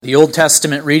The Old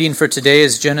Testament reading for today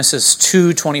is Genesis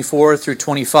 2:24 through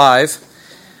 25.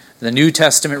 The New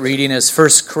Testament reading is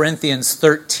 1 Corinthians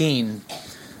 13,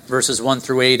 verses 1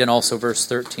 through 8, and also verse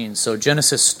 13. So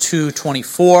Genesis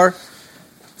 2:24,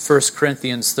 1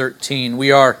 Corinthians 13.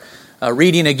 We are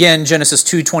reading again Genesis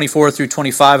 2:24 through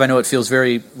 25. I know it feels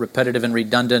very repetitive and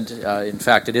redundant. In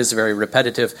fact, it is very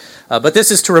repetitive. But this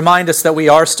is to remind us that we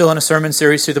are still in a sermon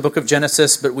series through the book of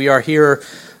Genesis, but we are here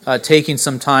taking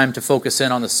some time to focus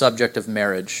in on the subject of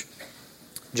marriage.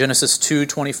 Genesis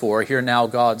 2:24, hear now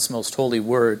God's most holy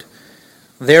word.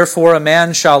 Therefore a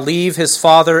man shall leave his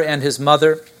father and his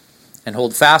mother, and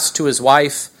hold fast to his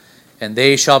wife, and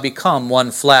they shall become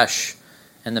one flesh.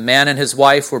 And the man and his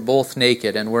wife were both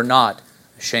naked, and were not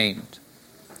ashamed.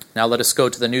 Now let us go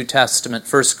to the New Testament,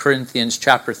 1 Corinthians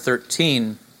chapter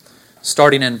 13,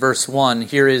 starting in verse 1.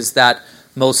 Here is that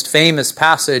most famous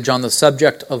passage on the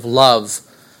subject of love.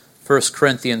 1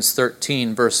 Corinthians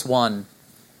 13, verse 1.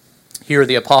 Here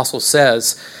the apostle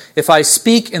says, "If I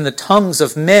speak in the tongues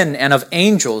of men and of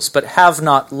angels, but have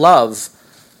not love,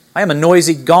 I am a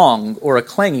noisy gong or a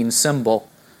clanging cymbal.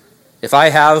 If I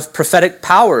have prophetic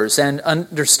powers and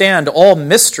understand all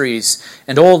mysteries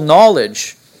and all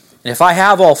knowledge, and if I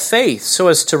have all faith so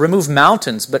as to remove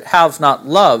mountains, but have not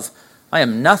love, I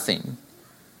am nothing.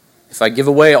 If I give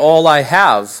away all I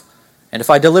have, and if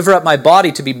I deliver up my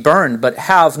body to be burned, but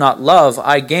have not love,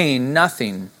 I gain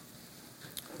nothing.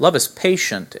 Love is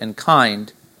patient and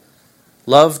kind.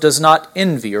 Love does not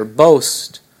envy or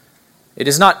boast. It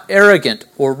is not arrogant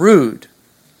or rude.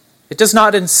 It does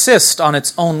not insist on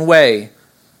its own way.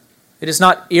 It is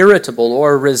not irritable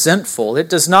or resentful. It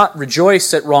does not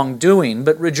rejoice at wrongdoing,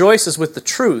 but rejoices with the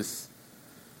truth.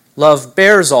 Love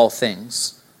bears all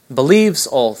things, believes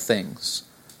all things,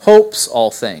 hopes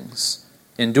all things,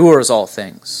 endures all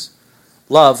things.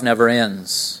 Love never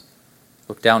ends."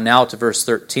 Look down now to verse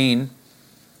 13.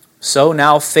 "So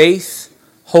now faith,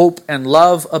 hope, and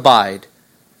love abide,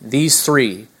 these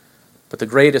three, but the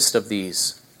greatest of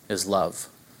these is love."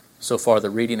 So far the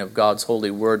reading of God's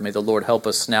holy word. May the Lord help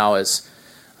us now as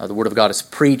the word of God is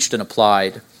preached and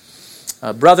applied.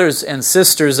 Brothers and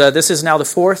sisters, this is now the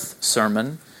fourth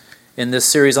sermon in this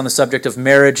series on the subject of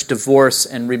marriage, divorce,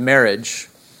 and remarriage.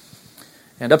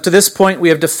 And up to this point, we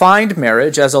have defined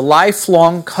marriage as a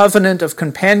lifelong covenant of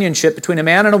companionship between a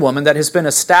man and a woman that has been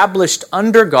established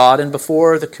under God and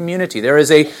before the community. There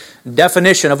is a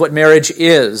definition of what marriage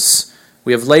is.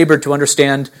 We have labored to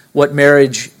understand what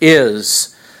marriage is.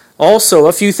 Also,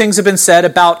 a few things have been said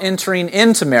about entering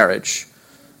into marriage.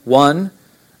 One,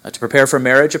 to prepare for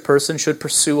marriage, a person should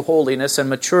pursue holiness and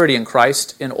maturity in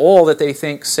Christ in all that they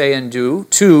think, say, and do.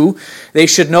 Two, they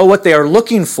should know what they are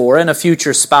looking for in a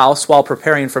future spouse while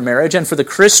preparing for marriage. And for the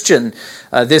Christian,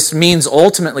 this means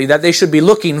ultimately that they should be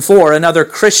looking for another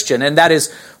Christian, and that is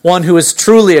one who is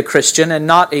truly a Christian and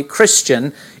not a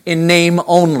Christian in name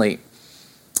only.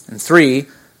 And three,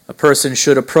 a person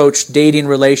should approach dating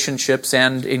relationships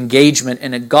and engagement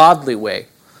in a godly way.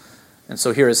 And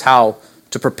so here is how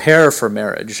to prepare for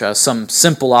marriage, some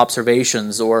simple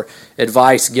observations or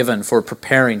advice given for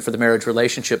preparing for the marriage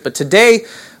relationship. But today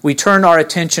we turn our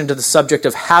attention to the subject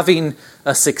of having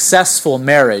a successful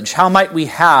marriage. How might we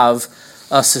have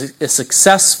a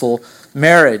successful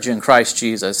marriage in Christ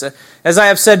Jesus? As I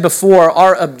have said before,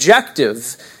 our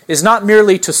objective is not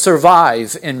merely to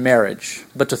survive in marriage,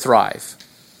 but to thrive.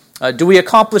 Do we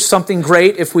accomplish something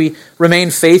great if we remain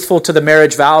faithful to the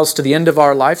marriage vows to the end of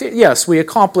our life? Yes, we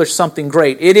accomplish something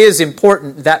great. It is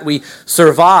important that we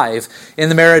survive in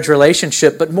the marriage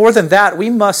relationship, but more than that,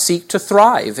 we must seek to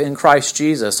thrive in Christ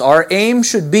Jesus. Our aim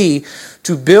should be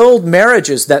to build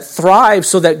marriages that thrive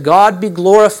so that God be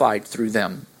glorified through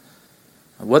them.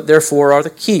 What, therefore, are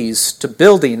the keys to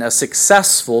building a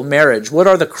successful marriage? What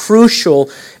are the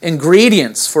crucial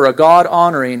ingredients for a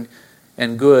God-honoring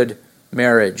and good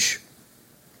marriage?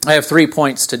 I have 3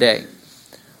 points today.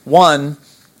 1,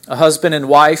 a husband and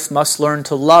wife must learn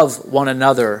to love one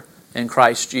another in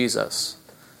Christ Jesus.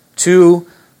 2,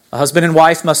 a husband and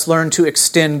wife must learn to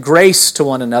extend grace to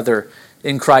one another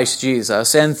in Christ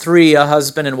Jesus. And 3, a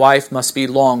husband and wife must be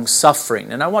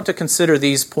long-suffering. And I want to consider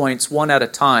these points one at a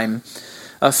time.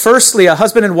 Firstly, a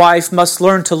husband and wife must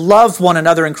learn to love one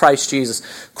another in Christ Jesus.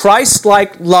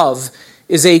 Christ-like love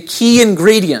is a key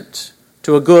ingredient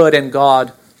to a good and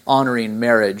God-honoring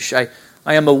marriage. I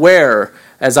am aware,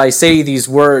 as I say these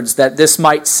words, that this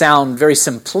might sound very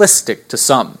simplistic to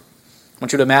some. I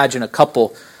want you to imagine a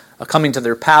couple coming to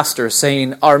their pastor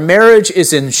saying, "Our marriage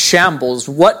is in shambles.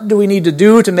 What do we need to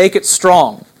do to make it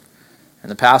strong?"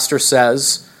 And the pastor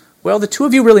says, "Well, the two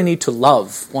of you really need to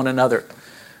love one another.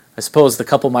 suppose the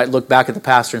couple might look back at the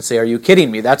pastor and say, "Are you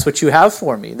kidding me? That's what you have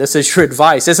for me. This is your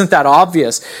advice. Isn't that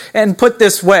obvious?" And put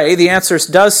this way, the answer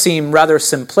does seem rather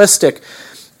simplistic.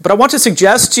 But I want to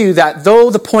suggest to you that though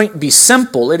the point be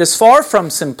simple, it is far from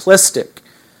simplistic.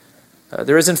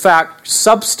 There is, in fact,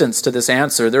 substance to this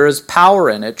answer. There is power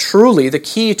in it. Truly, the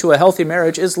key to a healthy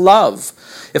marriage is love.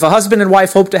 If a husband and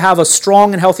wife hope to have a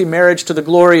strong and healthy marriage to the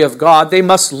glory of God, they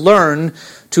must learn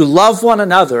to love one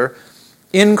another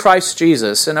in Christ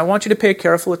Jesus. And I want you to pay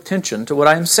careful attention to what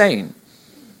I am saying.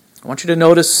 I want you to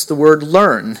notice the word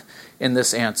learn in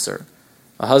this answer.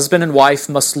 A husband and wife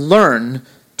must learn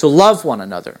to love one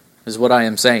another, is what I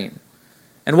am saying.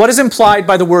 And what is implied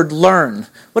by the word learn?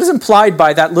 What is implied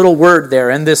by that little word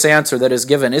there in this answer that is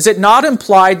given? Is it not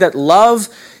implied that love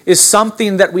is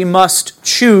something that we must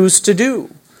choose to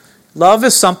do? Love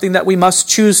is something that we must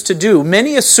choose to do.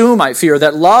 Many assume, I fear,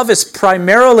 that love is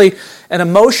primarily an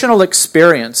emotional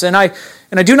experience. And I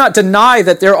do not deny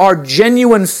that there are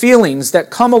genuine feelings that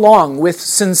come along with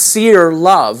sincere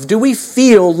love. Do we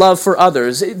feel love for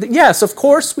others? Yes, of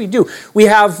course we do. We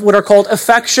have what are called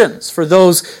affections for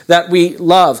those that we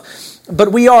love.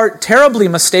 But we are terribly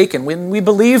mistaken when we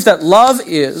believe that love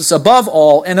is, above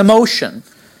all, an emotion.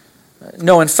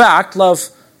 No, in fact, love,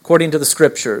 according to the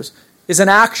Scriptures, is an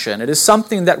action. It is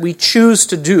something that we choose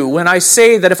to do. When I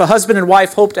say that if a husband and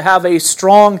wife hope to have a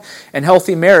strong and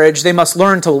healthy marriage, they must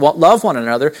learn to love one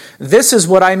another, this is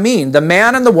what I mean. The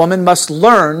man and the woman must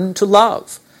learn to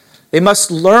love. They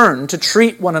must learn to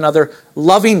treat one another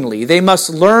lovingly. They must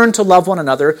learn to love one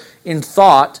another in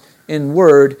thought, in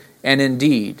word, and in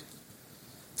deed.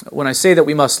 When I say that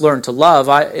we must learn to love,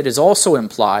 it is also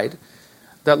implied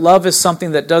that love is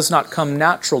something that does not come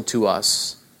natural to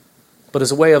us, but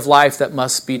is a way of life that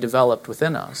must be developed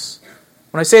within us.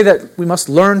 When I say that we must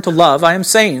learn to love, I am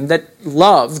saying that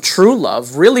love, true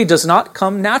love, really does not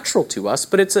come natural to us,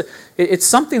 but it's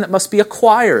something that must be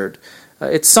acquired.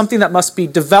 It's something that must be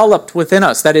developed within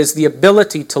us, that is, the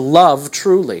ability to love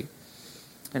truly.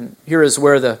 And here is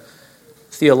where the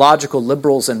theological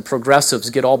liberals and progressives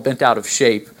get all bent out of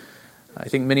shape. I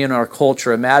think many in our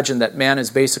culture imagine that man is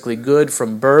basically good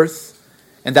from birth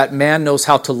and that man knows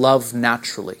how to love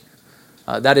naturally.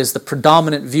 That is the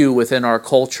predominant view within our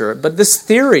culture. But this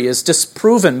theory is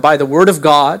disproven by the Word of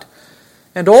God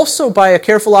and also by a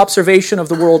careful observation of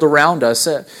the world around us.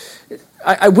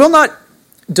 I will not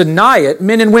deny it.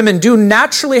 Men and women do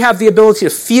naturally have the ability to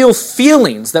feel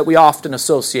feelings that we often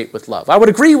associate with love. I would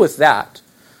agree with that.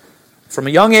 From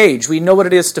a young age, we know what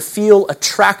it is to feel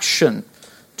attraction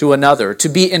to another, to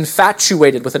be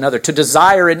infatuated with another, to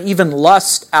desire and even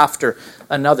lust after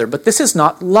another. But this is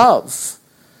not love.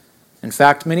 In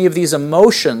fact, many of these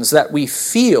emotions that we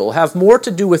feel have more to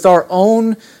do with our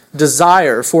own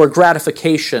desire for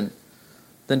gratification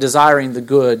than desiring the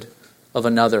good of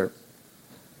another.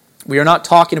 We are not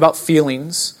talking about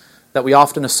feelings that we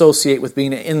often associate with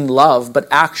being in love, but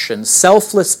action,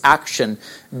 selfless action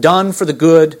done for the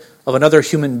good of another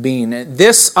human being.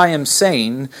 This, I am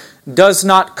saying, does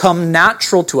not come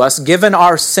natural to us given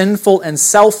our sinful and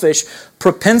selfish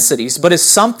propensities, but is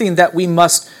something that we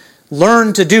must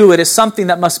learn to do. It is something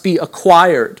that must be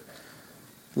acquired.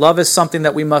 Love is something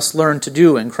that we must learn to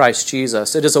do in Christ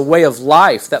Jesus. It is a way of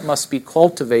life that must be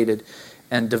cultivated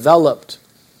and developed.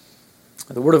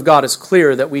 The Word of God is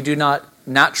clear that we do not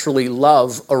naturally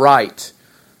love aright.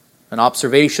 An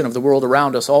observation of the world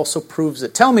around us also proves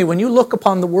it. Tell me, when you look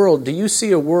upon the world, do you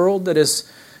see a world that is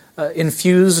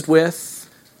infused with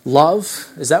love?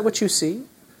 Is that what you see?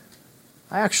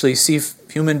 I actually see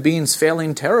human beings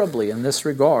failing terribly in this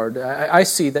regard. I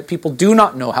see that people do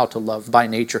not know how to love by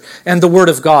nature, and the Word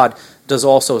of God does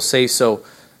also say so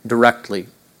directly.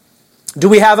 Do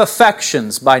we have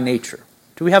affections by nature?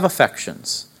 Do we have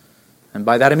affections? And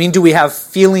by that I mean, do we have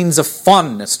feelings of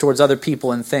fondness towards other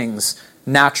people and things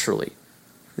naturally?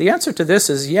 The answer to this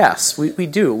is yes, we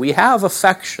do. We have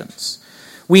affections.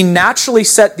 We naturally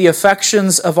set the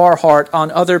affections of our heart on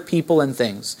other people and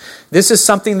things. This is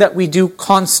something that we do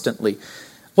constantly.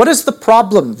 What is the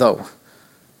problem, though?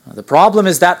 The problem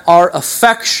is that our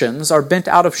affections are bent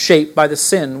out of shape by the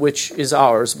sin which is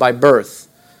ours by birth.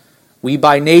 We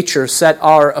by nature set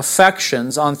our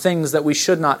affections on things that we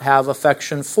should not have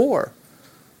affection for.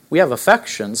 We have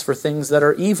affections for things that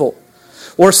are evil.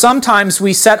 Or sometimes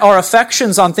we set our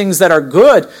affections on things that are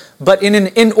good, but in an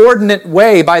inordinate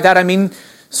way. By that I mean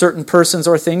certain persons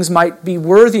or things might be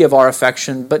worthy of our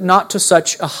affection, but not to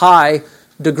such a high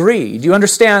degree. Do you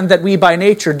understand that we by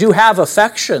nature do have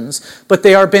affections, but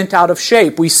they are bent out of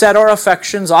shape? We set our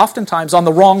affections oftentimes on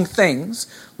the wrong things.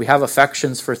 We have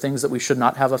affections for things that we should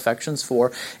not have affections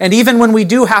for. And even when we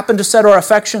do happen to set our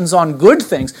affections on good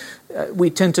things, we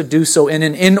tend to do so in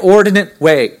an inordinate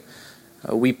way.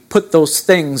 We put those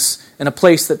things in a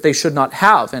place that they should not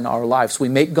have in our lives. We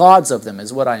make gods of them,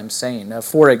 is what I am saying.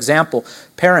 For example,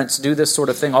 parents do this sort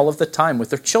of thing all of the time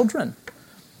with their children.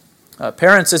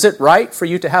 Parents, is it right for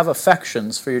you to have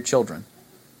affections for your children?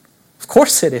 Of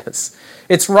course it is.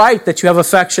 It's right that you have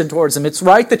affection towards them. It's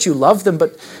right that you love them,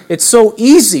 but it's so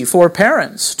easy for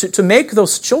parents to make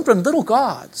those children little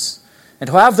gods and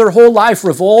to have their whole life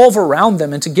revolve around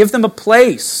them and to give them a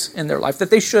place in their life that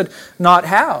they should not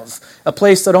have, a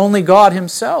place that only God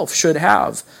Himself should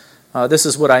have. This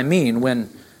is what I mean when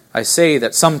I say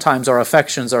that sometimes our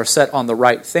affections are set on the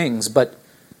right things, but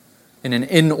in an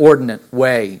inordinate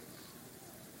way.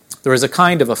 There is a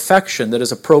kind of affection that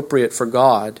is appropriate for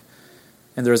God,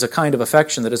 and there is a kind of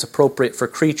affection that is appropriate for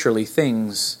creaturely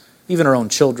things, even our own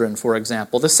children, for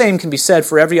example. The same can be said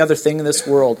for every other thing in this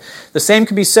world. The same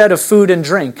can be said of food and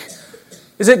drink.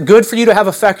 Is it good for you to have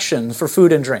affection for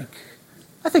food and drink?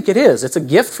 I think it is. It's a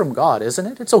gift from God, isn't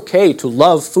it? It's okay to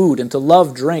love food and to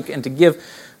love drink and to give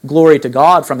glory to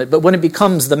God from it. But when it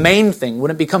becomes the main thing,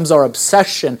 when it becomes our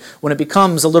obsession, when it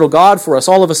becomes a little God for us,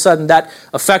 all of a sudden that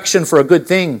affection for a good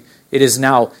thing, it is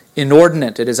now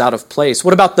inordinate. It is out of place.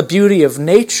 What about the beauty of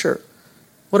nature?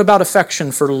 What about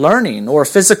affection for learning or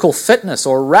physical fitness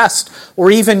or rest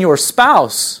or even your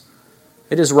spouse?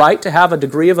 It is right to have a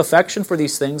degree of affection for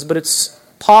these things, but it's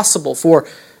possible for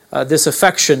this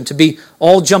affection to be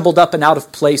all jumbled up and out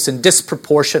of place and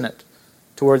disproportionate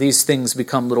to where these things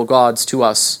become little gods to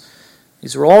us.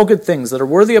 These are all good things that are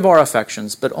worthy of our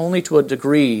affections, but only to a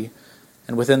degree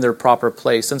and within their proper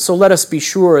place. And so let us be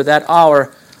sure that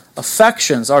our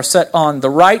affections are set on the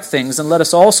right things, and let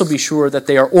us also be sure that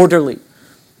they are orderly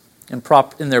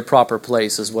in their proper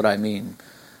place, is what I mean.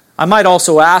 I might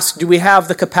also ask, do we have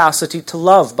the capacity to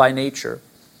love by nature?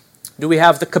 Do we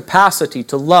have the capacity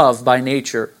to love by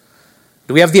nature?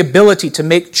 Do we have the ability to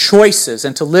make choices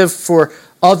and to live for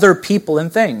other people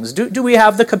and things? Do we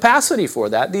have the capacity for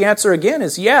that? The answer again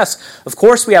is yes. Of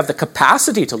course we have the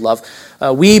capacity to love.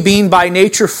 We being by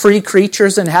nature free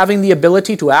creatures and having the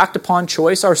ability to act upon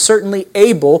choice are certainly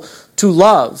able to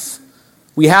love.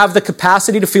 We have the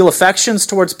capacity to feel affections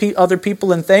towards other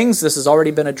people and things. This has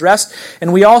already been addressed.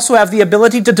 And we also have the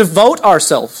ability to devote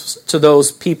ourselves to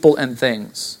those people and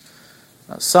things.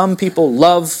 Some people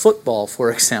love football,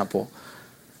 for example.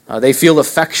 They feel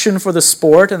affection for the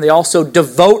sport, and they also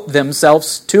devote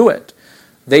themselves to it.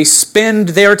 They spend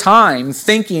their time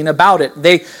thinking about it.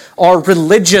 They are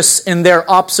religious in their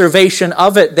observation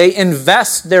of it. They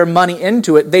invest their money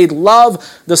into it. They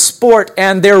love the sport,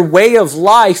 and their way of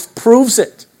life proves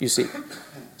it, you see.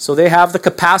 So they have the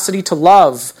capacity to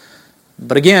love.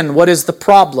 But again, what is the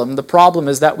problem? The problem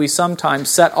is that we sometimes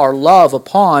set our love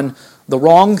upon the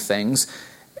wrong things.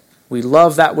 We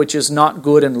love that which is not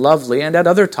good and lovely, and at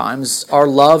other times our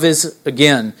love is,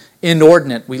 again,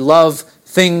 inordinate. We love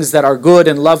things that are good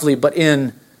and lovely, but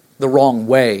in the wrong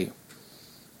way.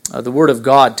 The Word of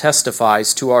God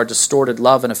testifies to our distorted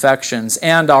love and affections,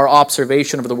 and our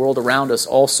observation of the world around us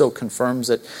also confirms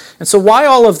it. And so why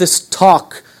all of this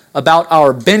talk about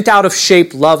our bent out of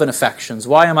shape love and affections?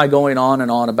 Why am I going on and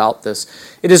on about this?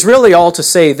 It is really all to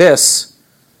say this,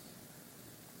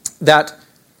 that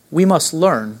we must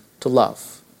learn to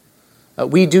love.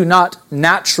 We do not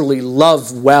naturally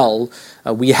love well.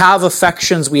 We have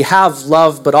affections, we have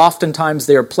love, but oftentimes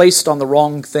they are placed on the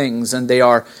wrong things and they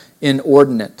are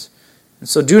inordinate. And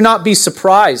so do not be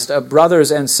surprised,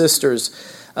 brothers and sisters,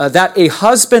 that a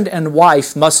husband and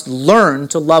wife must learn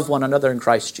to love one another in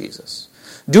Christ Jesus.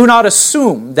 Do not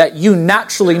assume that you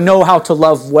naturally know how to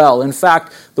love well. In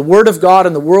fact, the Word of God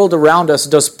and the world around us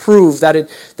does prove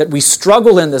that we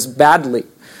struggle in this badly.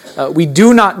 We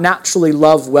do not naturally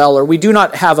love well, or we do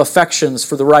not have affections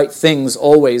for the right things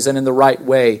always and in the right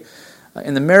way.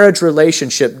 In the marriage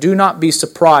relationship, do not be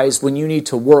surprised when you need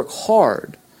to work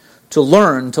hard to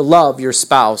learn to love your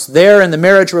spouse. There in the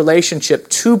marriage relationship,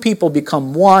 two people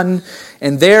become one,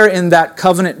 and there in that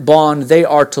covenant bond, they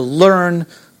are to learn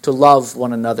to love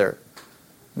one another.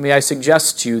 May I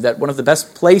suggest to you that one of the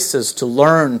best places to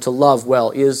learn to love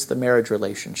well is the marriage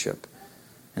relationship.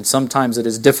 And sometimes it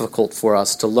is difficult for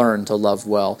us to learn to love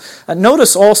well.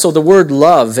 Notice also the word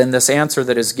love in this answer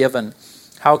that is given.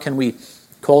 How can we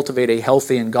cultivate a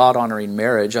healthy and God-honoring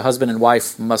marriage? A husband and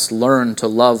wife must learn to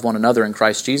love one another in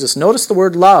Christ Jesus. Notice the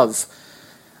word love.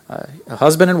 A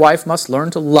husband and wife must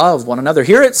learn to love one another.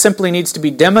 Here it simply needs to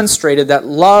be demonstrated that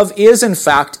love is in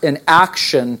fact an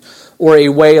action or a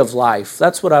way of life.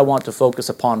 That's what I want to focus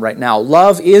upon right now.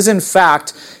 Love is in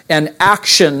fact an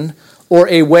action or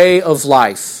a way of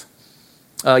life.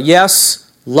 Yes,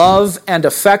 love and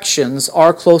affections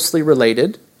are closely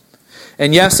related.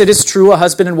 And yes, it is true a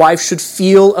husband and wife should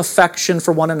feel affection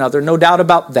for one another, no doubt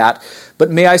about that.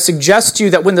 But may I suggest to you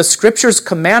that when the Scriptures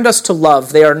command us to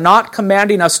love, they are not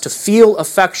commanding us to feel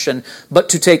affection, but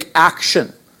to take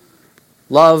action.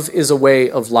 Love is a way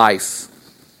of life.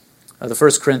 The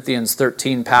 1 Corinthians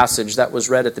 13 passage that was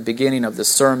read at the beginning of this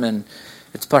sermon,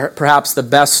 it's perhaps the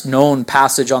best known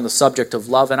passage on the subject of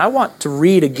love. And I want to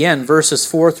read again verses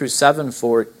 4 through 7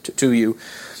 to you.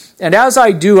 And as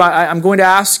I do, I'm going to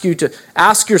ask you to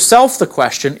ask yourself the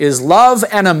question, is love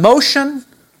an emotion,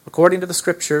 according to the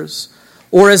Scriptures,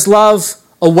 or is love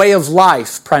a way of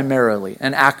life primarily,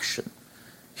 an action?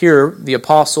 Here, the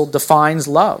apostle defines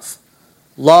love.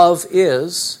 Love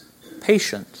is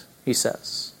patient, he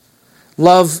says.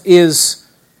 Love is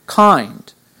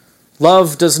kind.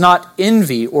 Love does not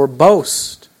envy or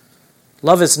boast.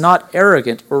 Love is not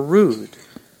arrogant or rude.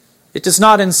 It does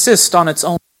not insist on its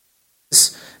own.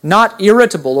 Not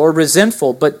irritable or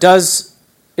resentful, but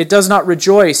it does not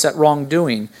rejoice at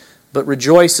wrongdoing, but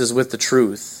rejoices with the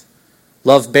truth.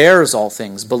 Love bears all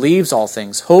things, believes all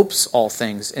things, hopes all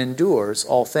things, endures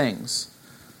all things.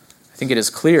 I think it is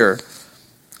clear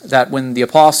that when the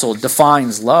apostle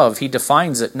defines love, he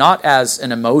defines it not as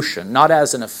an emotion, not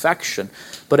as an affection,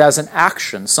 but as an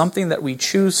action, something that we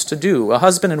choose to do. A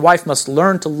husband and wife must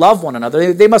learn to love one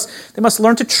another. They must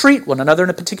learn to treat one another in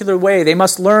a particular way. They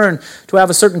must learn to have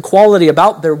a certain quality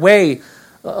about their way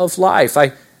of life.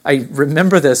 I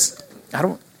remember this. I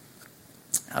don't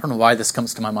know why this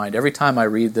comes to my mind. Every time I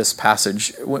read this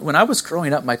passage, when I was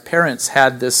growing up, my parents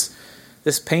had this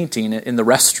painting in the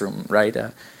restroom, right?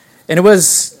 And it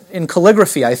was in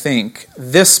calligraphy, I think,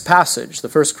 this passage, the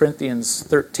 1 Corinthians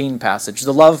 13 passage,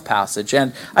 the love passage.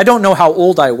 And I don't know how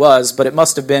old I was, but it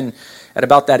must have been at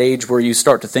about that age where you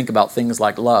start to think about things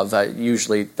like love.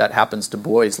 Usually that happens to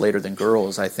boys later than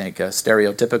girls, I think,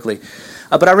 stereotypically.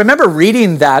 But I remember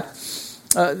reading that,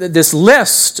 this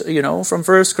list, from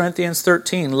 1 Corinthians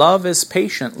 13. Love is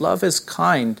patient, love is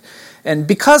kind. And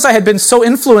because I had been so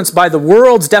influenced by the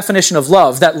world's definition of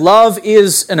love, that love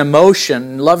is an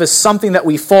emotion, love is something that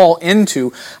we fall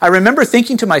into, I remember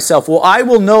thinking to myself, well, I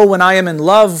will know when I am in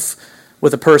love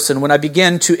with a person when I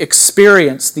begin to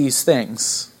experience these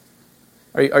things.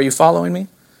 Are you following me?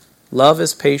 Love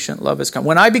is patient, love is kind.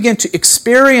 When I begin to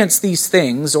experience these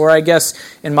things, or I guess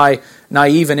in my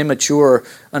naive and immature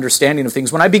understanding of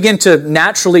things, when I begin to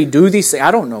naturally do these things,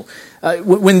 I don't know.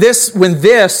 When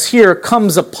this here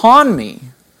comes upon me,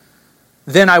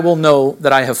 then I will know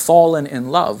that I have fallen in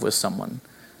love with someone.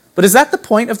 But is that the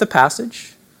point of the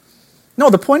passage? No,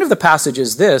 the point of the passage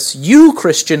is this. You,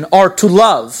 Christian, are to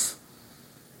love.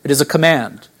 It is a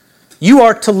command. You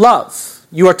are to love.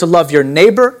 You are to love your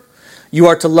neighbor. You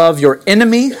are to love your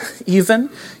enemy, even.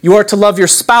 You are to love your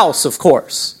spouse, of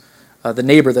course. The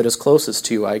neighbor that is closest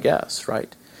to you, I guess,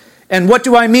 right? And what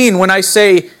do I mean when I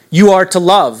say you are to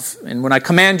love? And when I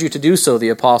command you to do so, the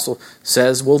apostle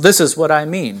says, well, this is what I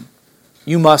mean.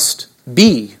 You must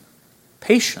be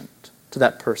patient to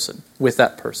that person, with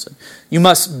that person. You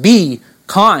must be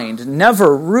kind,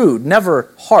 never rude, never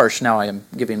harsh. Now I am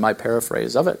giving my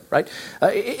paraphrase of it, right?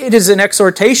 It is an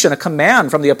exhortation, a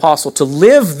command from the apostle to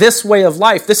live this way of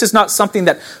life. This is not something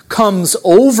that comes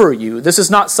over you. This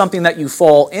is not something that you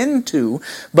fall into,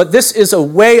 but this is a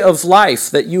way of life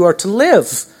that you are to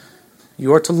live.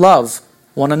 You are to love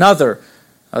one another,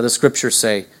 the Scriptures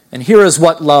say. And here is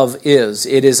what love is.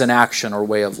 It is an action or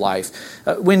way of life.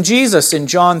 When Jesus in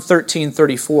John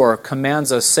 13:34 commands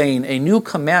us, saying, "A new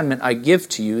commandment I give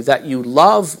to you, that you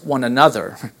love one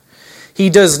another," he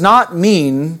does not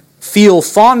mean feel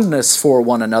fondness for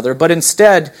one another, but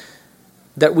instead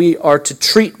that we are to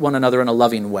treat one another in a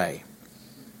loving way.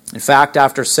 In fact,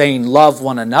 after saying love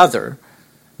one another,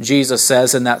 Jesus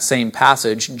says in that same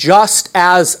passage, "Just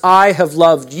as I have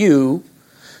loved you,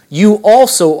 you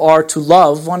also are to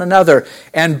love one another.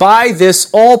 And by this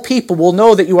all people will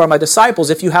know that you are my disciples,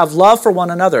 if you have love for one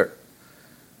another."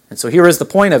 And so here is the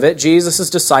point of it. Jesus'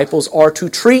 disciples are to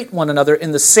treat one another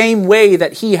in the same way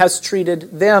that he has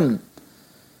treated them.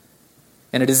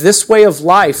 And it is this way of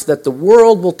life that the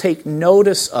world will take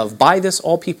notice of. By this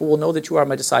all people will know that you are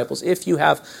my disciples, if you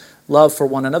have love for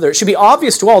one another. It should be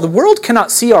obvious to all. The world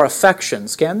cannot see our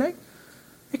affections, can they?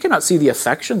 They cannot see the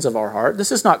affections of our heart. This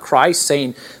is not Christ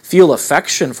saying, feel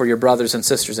affection for your brothers and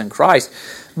sisters in Christ.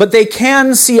 But they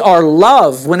can see our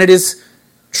love when it is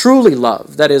truly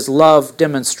love, that is, love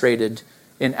demonstrated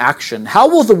in action. How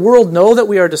will the world know that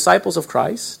we are disciples of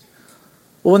Christ?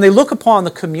 Well, when they look upon the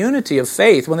community of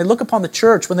faith, when they look upon the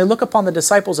church, when they look upon the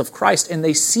disciples of Christ, and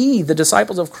they see the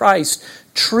disciples of Christ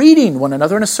treating one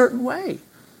another in a certain way,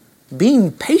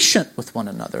 being patient with one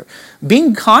another,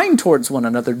 being kind towards one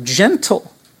another,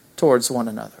 gentle towards one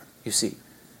another, you see.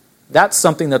 That's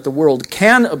something that the world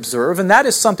can observe, and that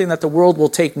is something that the world will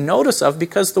take notice of,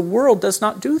 because the world does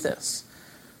not do this.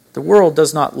 The world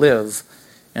does not live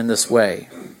in this way.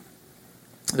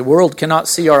 The world cannot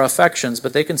see our affections,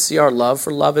 but they can see our love,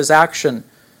 for love is action.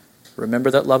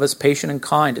 Remember that love is patient and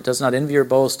kind. It does not envy or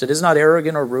boast. It is not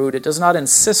arrogant or rude. It does not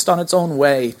insist on its own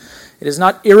way. It is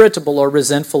not irritable or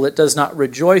resentful. It does not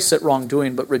rejoice at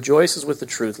wrongdoing, but rejoices with the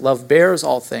truth. Love bears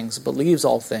all things, believes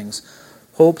all things,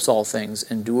 hopes all things,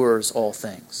 endures all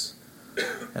things.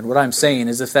 And what I'm saying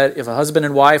is if a husband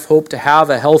and wife hope to have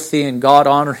a healthy and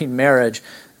God-honoring marriage,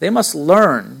 they must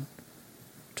learn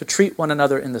to treat one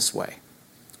another in this way,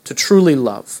 to truly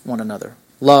love one another.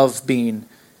 Love being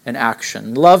an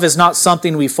action. Love is not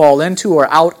something we fall into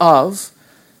or out of.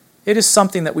 It is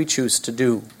something that we choose to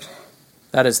do.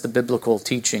 That is the biblical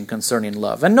teaching concerning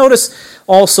love. And notice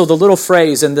also the little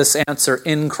phrase in this answer,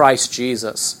 in Christ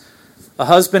Jesus. A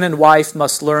husband and wife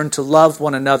must learn to love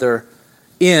one another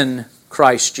in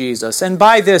Christ Jesus. And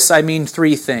by this I mean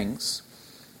three things.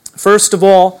 First of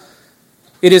all,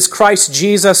 it is Christ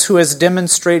Jesus who has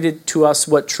demonstrated to us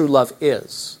what true love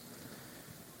is.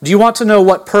 Do you want to know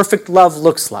what perfect love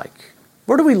looks like?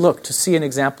 Where do we look to see an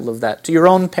example of that? To your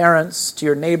own parents, to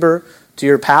your neighbor, to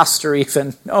your pastor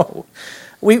even? No.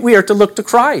 We are to look to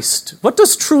Christ. What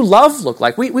does true love look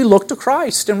like? We look to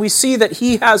Christ and we see that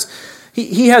He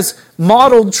has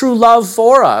modeled true love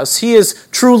for us. He is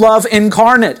true love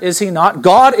incarnate, is He not?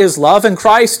 God is love and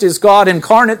Christ is God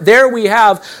incarnate. There we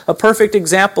have a perfect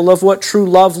example of what true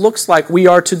love looks like. We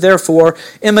are to therefore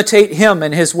imitate Him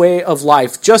and His way of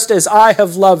life. Just as I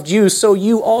have loved you, so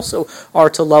you also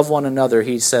are to love one another,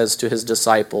 He says to His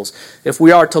disciples. If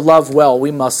we are to love well,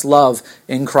 we must love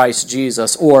in Christ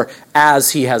Jesus, or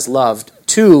as He has loved.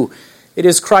 2, it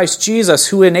is Christ Jesus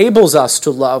who enables us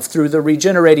to love through the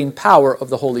regenerating power of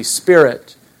the Holy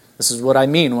Spirit. This is what I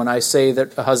mean when I say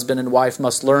that a husband and wife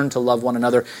must learn to love one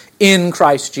another in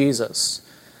Christ Jesus.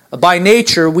 By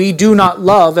nature, we do not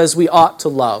love as we ought to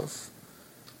love.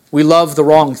 We love the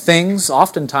wrong things.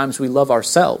 Oftentimes we love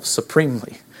ourselves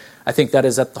supremely. I think that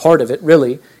is at the heart of it,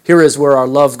 really. Here is where our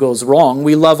love goes wrong.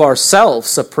 We love ourselves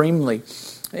supremely.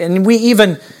 And we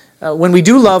even... when we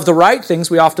do love the right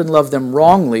things, we often love them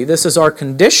wrongly. This is our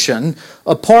condition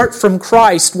apart from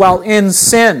Christ while in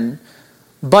sin.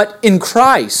 But in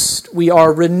Christ, we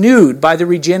are renewed by the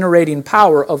regenerating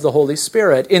power of the Holy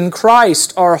Spirit. In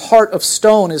Christ, our heart of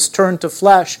stone is turned to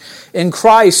flesh. In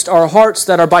Christ, our hearts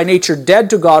that are by nature dead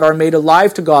to God are made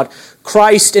alive to God.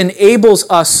 Christ enables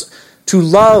us to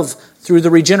love through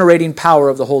the regenerating power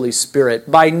of the Holy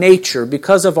Spirit. By nature,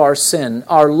 because of our sin,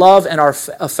 our love and our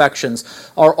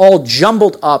affections are all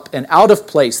jumbled up and out of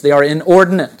place. They are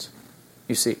inordinate,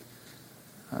 you see.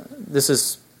 This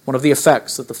is one of the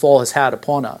effects that the fall has had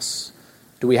upon us.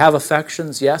 Do we have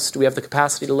affections? Yes. Do we have the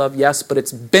capacity to love? Yes. But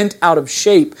it's bent out of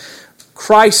shape.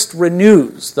 Christ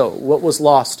renews, though, what was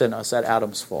lost in us at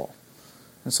Adam's fall.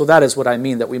 And so that is what I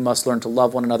mean, that we must learn to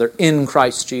love one another in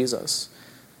Christ Jesus.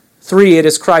 3, it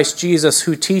is Christ Jesus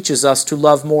who teaches us to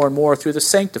love more and more through the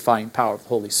sanctifying power of the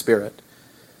Holy Spirit.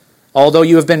 Although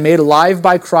you have been made alive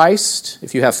by Christ,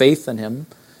 if you have faith in Him,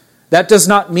 that does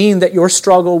not mean that your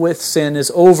struggle with sin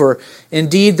is over.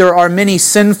 Indeed, there are many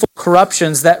sinful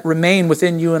corruptions that remain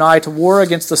within you and I to war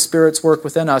against the Spirit's work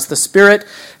within us. The Spirit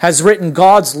has written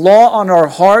God's law on our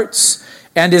hearts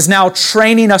and is now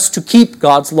training us to keep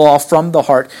God's law from the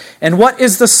heart. And what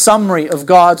is the summary of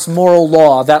God's moral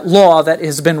law that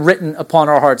has been written upon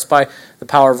our hearts by the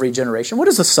power of regeneration? What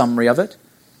is the summary of it?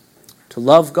 To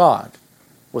love God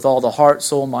with all the heart,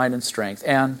 soul, mind, and strength,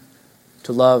 and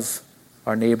to love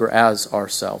our neighbor as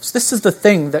ourselves. This is the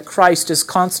thing that Christ is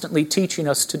constantly teaching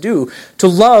us to do, to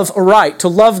love aright, to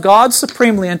love God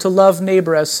supremely and to love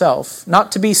neighbor as self.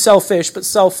 Not to be selfish, but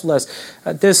selfless.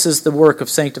 This is the work of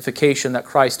sanctification that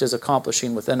Christ is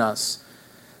accomplishing within us.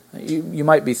 You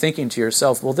might be thinking to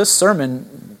yourself, well, this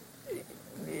sermon,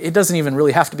 it doesn't even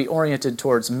really have to be oriented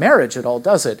towards marriage at all,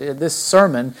 does it? This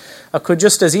sermon could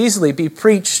just as easily be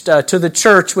preached to the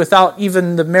church without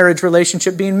even the marriage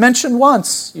relationship being mentioned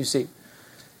once, you see.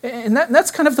 And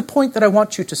that's kind of the point that I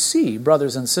want you to see,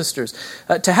 brothers and sisters.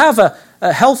 To have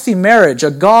a healthy marriage, a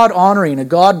God-honoring, a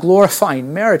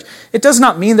God-glorifying marriage, it does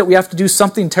not mean that we have to do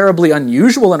something terribly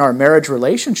unusual in our marriage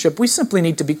relationship. We simply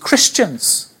need to be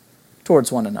Christians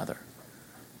towards one another.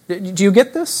 Do you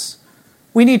get this?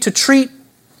 We need to treat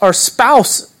our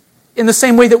spouse in the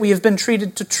same way that we have been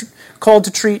called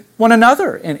to treat one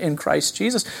another in Christ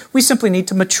Jesus. We simply need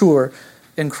to mature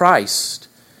in Christ.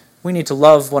 We need to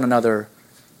love one another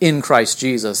in Christ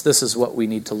Jesus. This is what we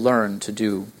need to learn to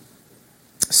do.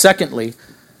 Secondly,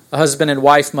 a husband and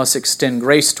wife must extend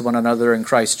grace to one another in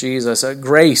Christ Jesus.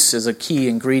 Grace is a key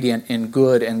ingredient in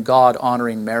good and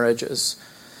God-honoring marriages.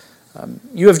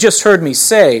 You have just heard me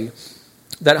say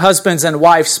that husbands and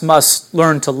wives must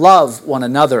learn to love one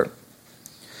another.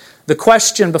 The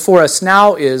question before us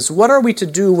now is, what are we to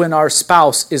do when our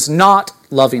spouse is not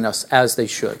loving us as they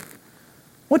should?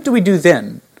 What do we do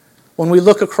then when we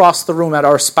look across the room at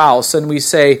our spouse and we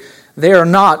say, they are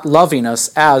not loving us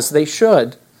as they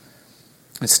should?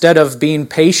 Instead of being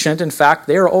patient, in fact,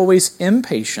 they are always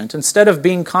impatient. Instead of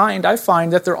being kind, I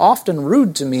find that they're often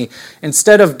rude to me.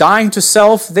 Instead of dying to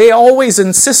self, they always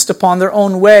insist upon their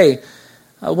own way.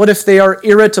 What if they are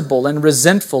irritable and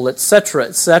resentful, etc.,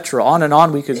 etc.? On and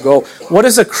on we could go. What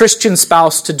is a Christian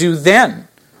spouse to do then?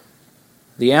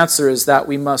 The answer is that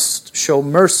we must show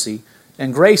mercy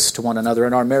and grace to one another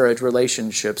in our marriage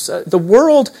relationships. The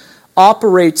world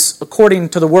operates according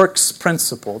to the works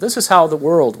principle. This is how the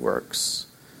world works.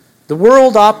 The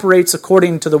world operates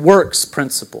according to the works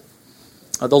principle.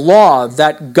 The law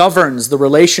that governs the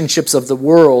relationships of the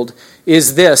world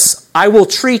is this: I will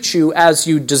treat you as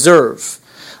you deserve.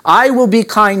 I will be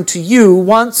kind to you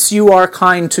once you are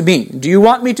kind to me. Do you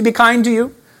want me to be kind to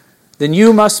you? Then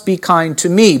you must be kind to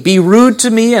me. Be rude to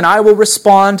me and I will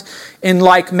respond in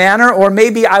like manner, or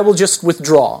maybe I will just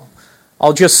withdraw.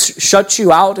 I'll just shut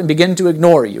you out and begin to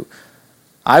ignore you.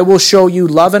 I will show you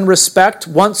love and respect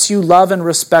once you love and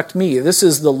respect me. This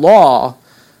is the law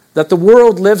that the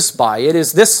world lives by. It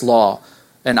is this law: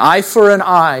 an eye for an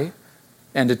eye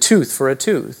and a tooth for a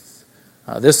tooth.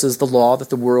 This is the law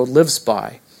that the world lives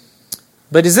by.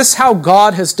 But is this how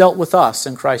God has dealt with us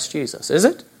in Christ Jesus? Is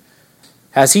it?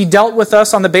 Has He dealt with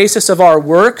us on the basis of our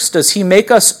works? Does He make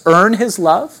us earn His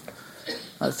love?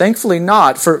 Thankfully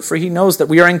not, for He knows that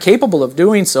we are incapable of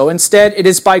doing so. Instead, it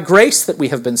is by grace that we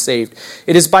have been saved.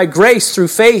 It is by grace through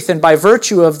faith and by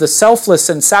virtue of the selfless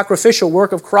and sacrificial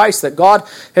work of Christ that God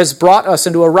has brought us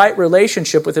into a right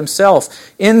relationship with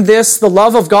Himself. In this, the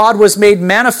love of God was made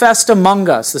manifest among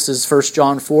us. This is 1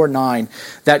 John 4:9.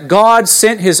 That God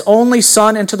sent His only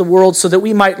Son into the world so that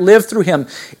we might live through Him.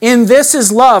 In this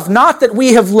is love, not that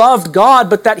we have loved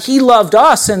God, but that He loved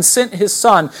us and sent His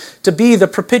Son to be the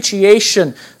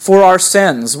propitiation for our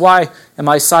sins. Why am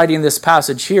I citing this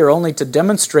passage here? Only to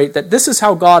demonstrate that this is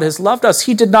how God has loved us.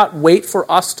 He did not wait for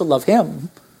us to love Him,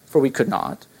 for we could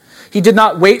not. He did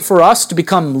not wait for us to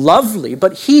become lovely,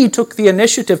 but He took the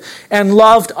initiative and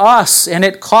loved us, and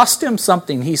it cost Him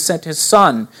something. He sent His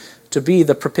Son to be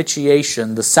the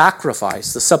propitiation, the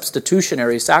sacrifice, the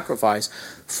substitutionary sacrifice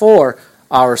for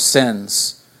our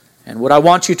sins. And what I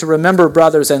want you to remember,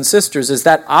 brothers and sisters, is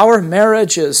that our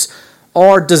marriages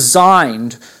are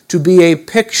designed to be a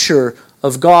picture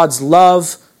of God's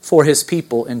love for His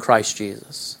people in Christ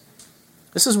Jesus.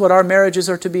 This is what our marriages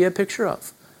are to be a picture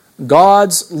of: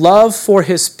 God's love for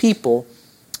His people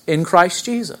in Christ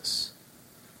Jesus.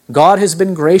 God has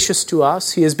been gracious to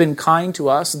us. He has been kind to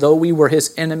us. Though we were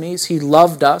His enemies, He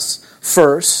loved us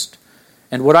first.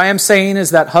 And what I am saying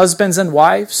is that husbands and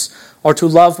wives are to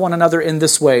love one another in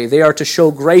this way. They are to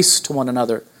show grace to one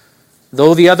another.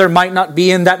 Though the other might not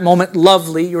be in that moment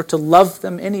lovely, you're to love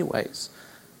them anyways.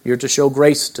 You're to show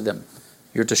grace to them.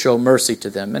 You're to show mercy to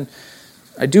them. And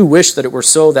I do wish that it were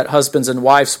so that husbands and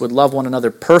wives would love one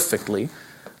another perfectly,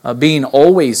 being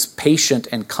always patient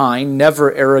and kind,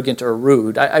 never arrogant or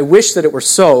rude. I wish that it were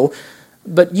so,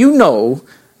 but you know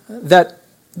that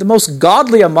the most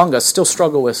godly among us still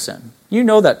struggle with sin. You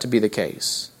know that to be the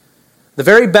case. The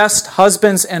very best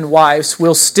husbands and wives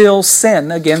will still sin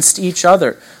against each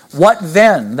other. What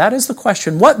then? That is the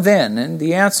question. What then? And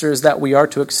the answer is that we are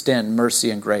to extend mercy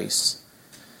and grace.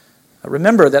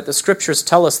 Remember that the Scriptures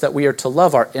tell us that we are to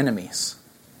love our enemies.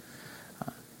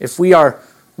 If we are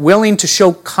willing to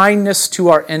show kindness to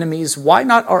our enemies, why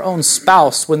not our own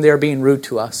spouse when they're being rude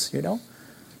to us? You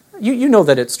know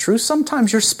that it's true.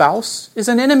 Sometimes your spouse is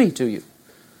an enemy to you.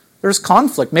 There's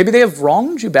conflict. Maybe they have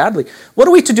wronged you badly. What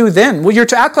are we to do then? Well, you're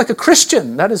to act like a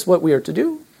Christian. That is what we are to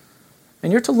do.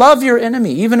 And you're to love your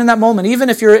enemy, even in that moment, even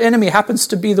if your enemy happens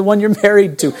to be the one you're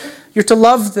married to. You're to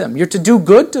love them. You're to do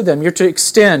good to them. You're to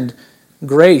extend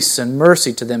grace and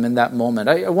mercy to them in that moment.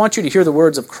 I want you to hear the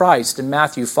words of Christ in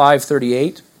Matthew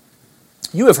 5:38.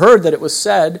 You have heard that it was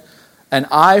said, an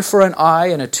eye for an eye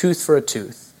and a tooth for a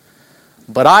tooth.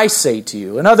 But I say to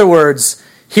you, in other words,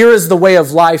 here is the way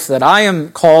of life that I am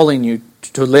calling you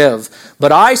to live.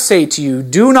 But I say to you,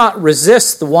 do not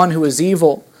resist the one who is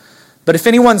evil. But if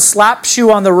anyone slaps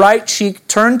you on the right cheek,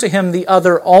 turn to him the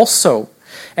other also.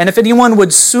 And if anyone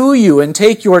would sue you and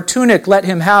take your tunic, let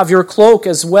him have your cloak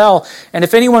as well. And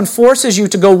if anyone forces you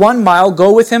to go 1 mile,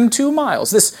 go with him 2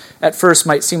 miles. This, at first,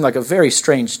 might seem like a very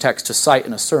strange text to cite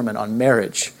in a sermon on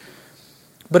marriage.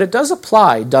 But it does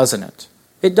apply, doesn't it?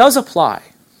 It does apply.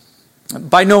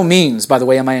 By no means, by the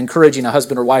way, am I encouraging a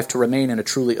husband or wife to remain in a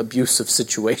truly abusive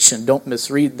situation. Don't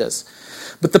misread this.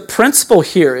 But the principle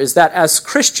here is that as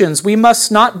Christians, we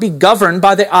must not be governed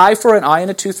by the eye for an eye and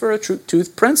a tooth for a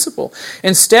tooth principle.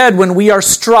 Instead, when we are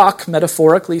struck,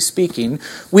 metaphorically speaking,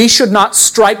 we should not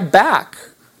strike back,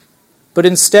 but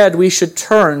instead we should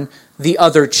turn the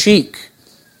other cheek.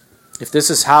 If this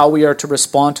is how we are to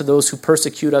respond to those who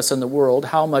persecute us in the world,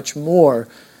 how much more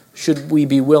should we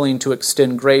be willing to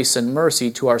extend grace and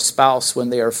mercy to our spouse when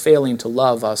they are failing to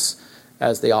love us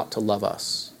as they ought to love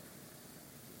us?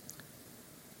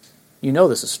 You know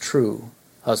this is true,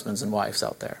 husbands and wives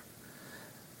out there.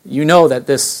 You know that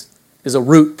this is a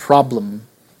root problem.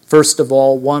 First of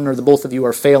all, one or the both of you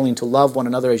are failing to love one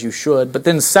another as you should. But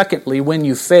then secondly, when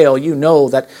you fail, you know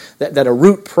that a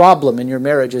root problem in your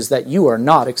marriage is that you are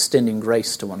not extending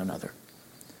grace to one another.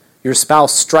 Your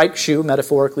spouse strikes you,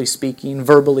 metaphorically speaking,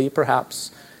 verbally perhaps.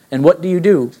 And what do?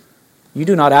 You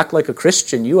do not act like a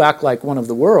Christian. You act like one of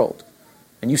the world.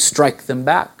 And you strike them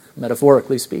back,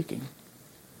 metaphorically speaking.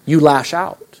 You lash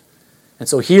out. And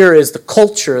so here is the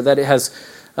culture that it has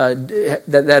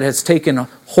that has taken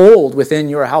hold within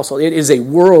your household. It is a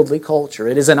worldly culture.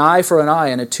 It is an eye for an eye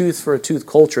and a tooth for a tooth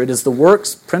culture. It is the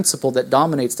works principle that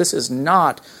dominates. This is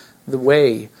not the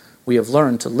way we have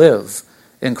learned to live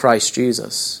in Christ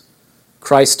Jesus.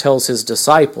 Christ tells his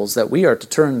disciples that we are to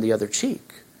turn the other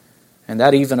cheek. And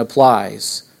that even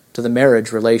applies to the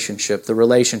marriage relationship, the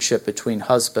relationship between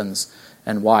husbands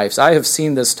and wives. I have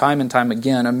seen this time and time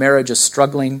again. A marriage is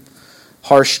struggling.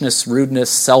 Harshness,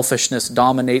 rudeness, selfishness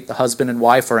dominate. The husband and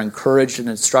wife are encouraged and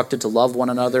instructed to love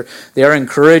one another. They are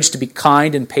encouraged to be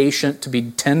kind and patient, to be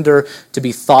tender, to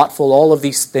be thoughtful. All of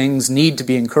these things need to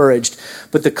be encouraged.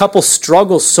 But the couple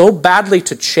struggles so badly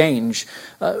to change.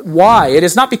 Why? It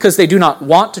is not because they do not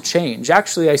want to change.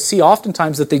 Actually, I see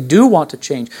oftentimes that they do want to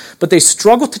change. But they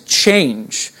struggle to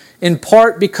change in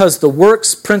part because the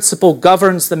works principle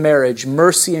governs the marriage.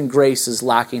 Mercy and grace is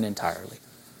lacking entirely.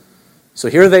 So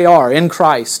here they are in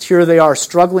Christ. Here they are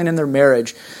struggling in their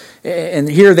marriage. And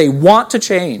here they want to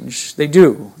change. They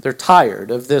do. They're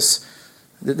tired of this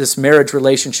marriage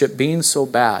relationship being so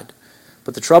bad.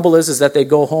 But the trouble is that they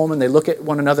go home and they look at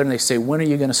one another and they say, when are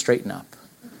you going to straighten up?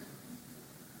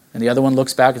 And the other one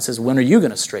looks back and says, when are you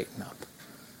going to straighten up?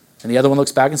 And the other one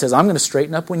looks back and says, I'm going to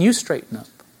straighten up when you straighten up.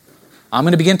 I'm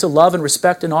going to begin to love and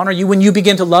respect and honor you when you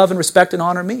begin to love and respect and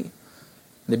honor me.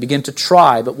 They begin to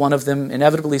try, but one of them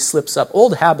inevitably slips up.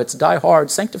 Old habits die hard.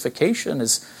 Sanctification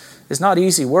is not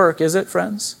easy work, is it,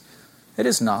 friends? It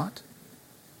is not.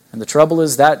 And the trouble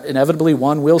is that inevitably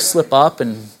one will slip up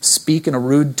and speak in a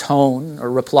rude tone or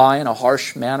reply in a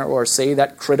harsh manner or say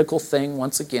that critical thing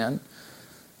once again.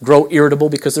 Grow irritable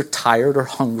because they're tired or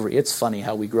hungry. It's funny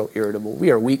how we grow irritable. We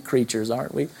are weak creatures,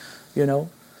 aren't we? You know?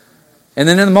 And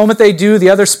then in the moment they do, the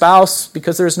other spouse,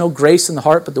 because there is no grace in the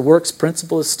heart, but the works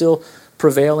principle is still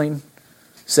prevailing,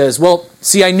 says, well,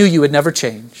 see, I knew you would never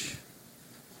change.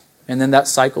 And then that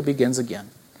cycle begins again.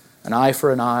 An eye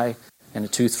for an eye and a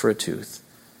tooth for a tooth.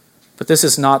 But this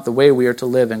is not the way we are to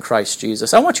live in Christ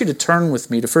Jesus. I want you to turn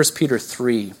with me to 1 Peter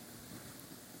 3.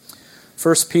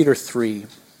 1 Peter 3.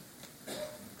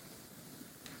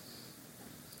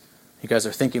 You guys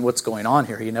are thinking, what's going on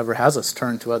here? He never has us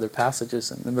turn to other passages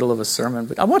in the middle of a sermon.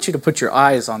 But I want you to put your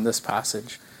eyes on this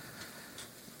passage.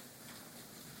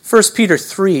 1 Peter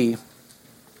 3,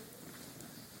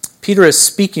 Peter is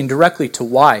speaking directly to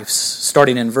wives,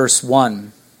 starting in verse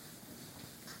 1.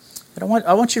 But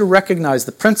I want you to recognize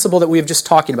the principle that we have just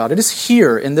talking about. It is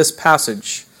here in this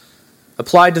passage,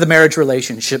 applied to the marriage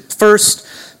relationship. First,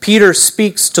 Peter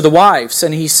speaks to the wives,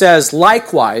 and he says,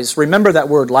 likewise, remember that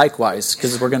word likewise,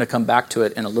 because we're going to come back to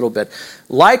it in a little bit.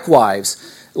 Likewise,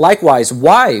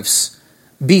 wives,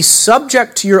 be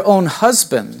subject to your own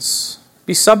husbands.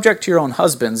 Be subject to your own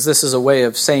husbands. This is a way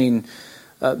of saying,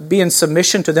 be in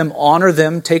submission to them, honor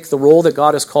them, take the role that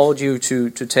God has called you to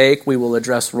take. We will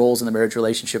address roles in the marriage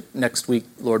relationship next week,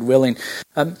 Lord willing.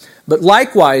 But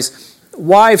likewise,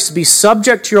 wives, be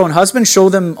subject to your own husbands, show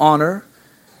them honor.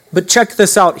 But check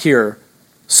this out here.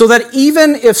 So that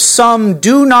even if some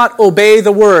do not obey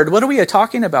the word, what are we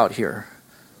talking about here?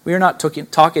 We are not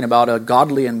talking about a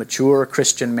godly and mature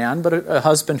Christian man, but a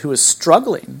husband who is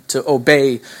struggling to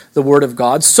obey the word of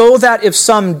God, so that if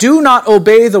some do not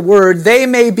obey the word, they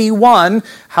may be won.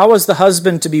 How is the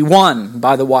husband to be won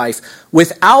by the wife?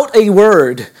 Without a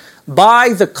word, by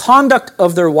the conduct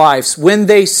of their wives, when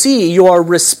they see your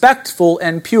respectful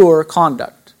and pure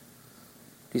conduct.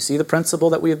 Do you see the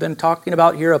principle that we have been talking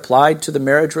about here applied to the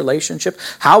marriage relationship?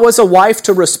 How is a wife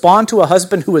to respond to a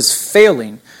husband who is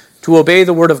failing to obey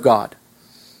the word of God?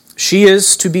 She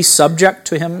is to be subject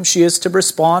to him. She is to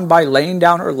respond by laying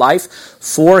down her life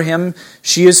for him.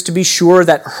 She is to be sure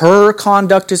that her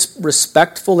conduct is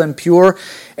respectful and pure.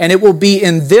 And it will be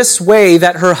in this way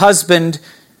that her husband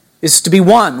is to be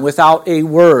won without a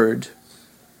word.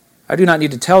 I do not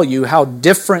need to tell you how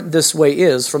different this way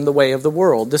is from the way of the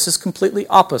world. This is completely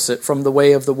opposite from the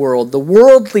way of the world. The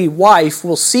worldly wife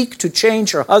will seek to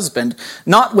change her husband,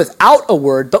 not without a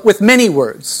word, but with many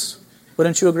words.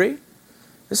 Wouldn't you agree?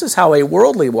 This is how a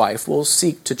worldly wife will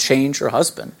seek to change her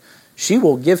husband. She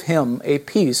will give him a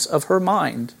piece of her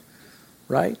mind,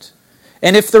 right?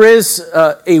 And if there is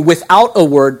a without a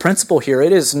word principle here,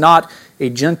 it is not a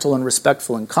gentle and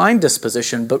respectful and kind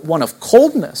disposition, but one of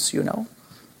coldness,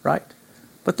 right?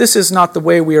 But this is not the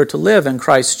way we are to live in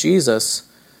Christ Jesus.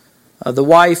 The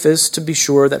wife is to be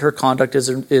sure that her conduct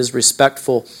is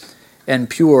respectful and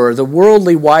pure. The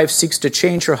worldly wife seeks to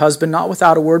change her husband, not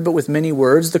without a word, but with many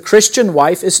words. The Christian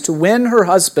wife is to win her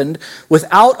husband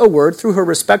without a word through her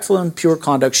respectful and pure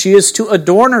conduct. She is to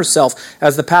adorn herself,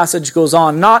 as the passage goes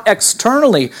on, not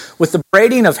externally with the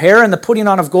braiding of hair and the putting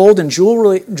on of gold and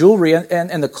jewelry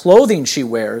and the clothing she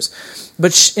wears,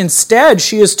 but instead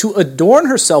she is to adorn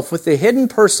herself with the hidden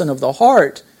person of the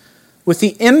heart, with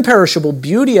the imperishable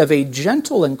beauty of a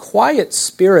gentle and quiet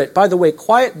spirit. By the way,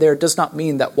 quiet there does not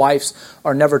mean that wives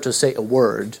are never to say a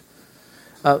word.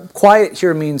 Quiet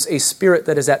here means a spirit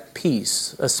that is at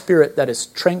peace, a spirit that is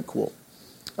tranquil,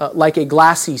 like a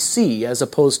glassy sea as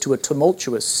opposed to a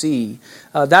tumultuous sea.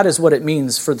 That is what it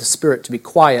means for the spirit to be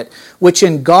quiet, which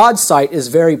in God's sight is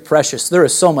very precious. There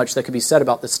is so much that could be said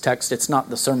about this text. It's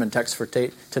not the sermon text for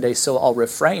today, so I'll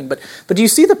refrain. But do you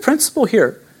see the principle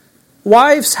here?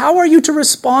 Wives, how are you to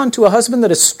respond to a husband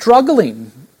that is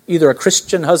struggling? Either a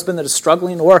Christian husband that is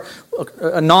struggling or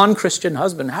a non-Christian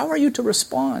husband. How are you to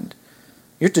respond?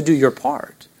 You're to do your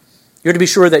part. You're to be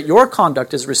sure that your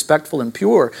conduct is respectful and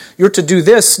pure. You're to do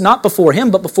this not before him,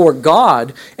 but before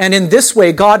God. And in this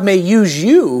way, God may use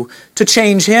you to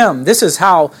change him. This is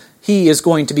how he is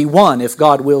going to be won if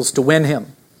God wills to win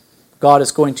him. God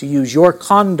is going to use your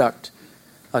conduct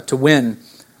to win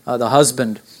the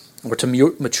husband, or to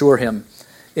mature him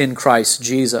in Christ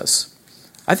Jesus.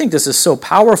 I think this is so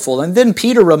powerful. And then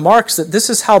Peter remarks that this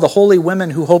is how the holy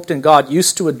women who hoped in God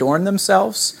used to adorn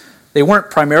themselves. They weren't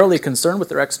primarily concerned with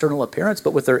their external appearance, but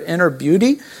with their inner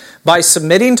beauty, by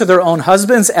submitting to their own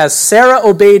husbands, as Sarah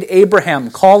obeyed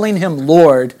Abraham, calling him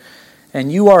Lord.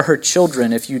 And you are her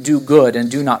children if you do good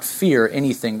and do not fear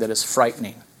anything that is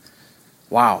frightening.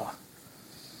 Wow.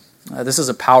 This is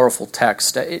a powerful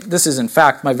text. This is, in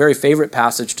fact, my very favorite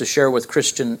passage to share with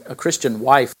a Christian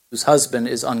wife whose husband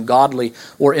is ungodly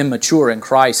or immature in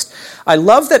Christ. I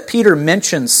love that Peter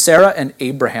mentions Sarah and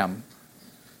Abraham.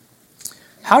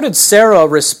 How did Sarah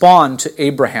respond to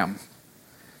Abraham?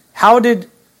 How did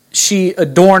she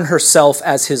adorn herself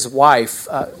as his wife?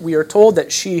 We are told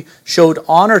that she showed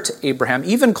honor to Abraham,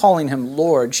 even calling him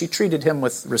Lord. She treated him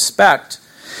with respect.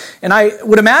 And I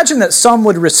would imagine that some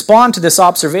would respond to this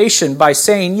observation by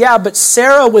saying, yeah, but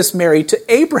Sarah was married to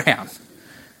Abraham.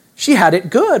 She had it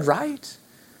good, right?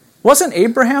 Wasn't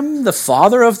Abraham the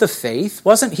father of the faith?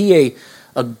 Wasn't he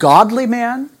a godly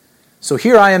man? So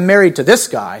here I am married to this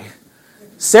guy.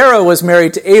 Sarah was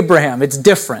married to Abraham. It's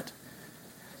different.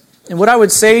 And what I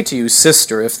would say to you,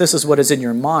 sister, if this is what is in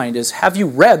your mind, is have you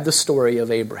read the story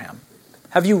of Abraham?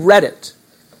 Have you read it?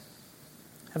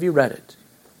 Have you read it?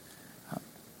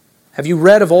 Have you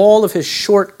read of all of his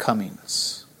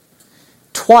shortcomings?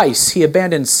 Twice he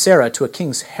abandoned Sarah to a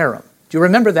king's harem. Do you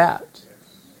remember that?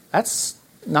 That's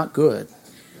not good.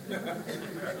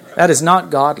 That is not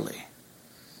godly.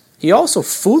 He also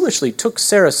foolishly took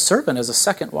Sarah's servant as a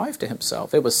second wife to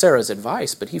himself. It was Sarah's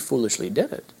advice, but he foolishly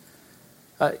did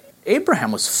it.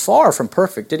 Abraham was far from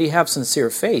perfect. Did he have sincere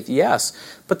faith? Yes.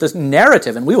 But the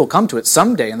narrative, and we will come to it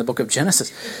someday in the book of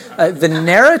Genesis, the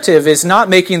narrative is not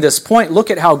making this point.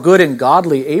 Look at how good and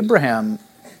godly Abraham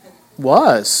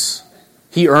was.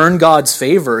 He earned God's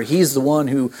favor. He's the one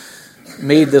who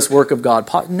made this work of God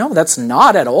possible. No, that's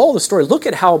not at all the story. Look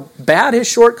at how bad his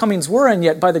shortcomings were, and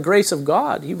yet by the grace of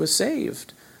God, he was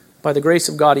saved. By the grace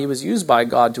of God, he was used by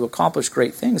God to accomplish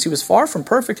great things. He was far from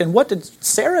perfect. And what did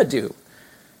Sarah do?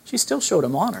 She still showed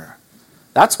him honor.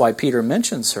 That's why Peter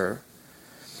mentions her.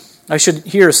 I should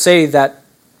here say that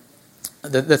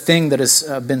the thing that has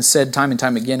been said time and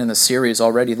time again in the series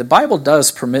already, the Bible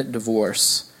does permit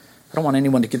divorce. I don't want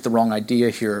anyone to get the wrong idea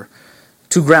here.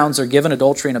 2 grounds are given,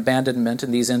 adultery and abandonment.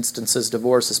 In these instances,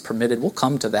 divorce is permitted. We'll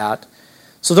come to that.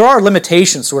 So there are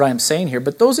limitations to what I'm saying here,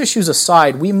 but those issues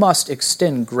aside, we must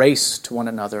extend grace to one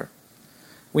another.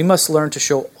 We must learn to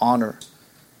show honor,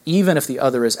 even if the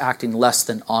other is acting less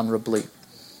than honorably.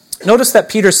 Notice that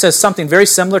Peter says something very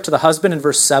similar to the husband in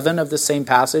verse 7 of the same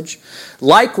passage.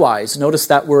 Likewise, notice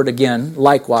that word again,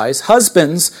 likewise,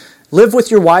 husbands, live with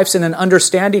your wives in an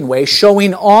understanding way,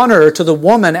 showing honor to the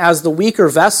woman as the weaker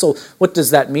vessel. What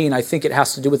does that mean? I think it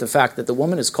has to do with the fact that the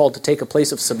woman is called to take a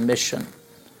place of submission.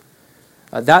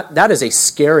 That is a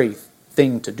scary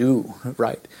thing to do,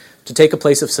 right? To take a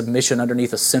place of submission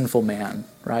underneath a sinful man,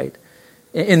 right?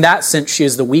 In that sense, she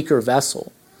is the weaker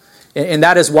vessel. And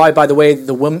that is why, by the way,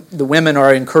 the women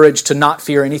are encouraged to not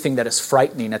fear anything that is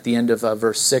frightening at the end of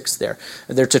verse 6 there.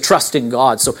 They're to trust in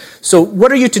God. So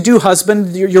what are you to do,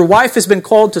 husband? Your wife has been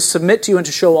called to submit to you and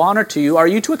to show honor to you. Are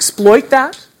you to exploit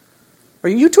that? Are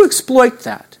you to exploit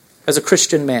that as a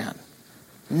Christian man?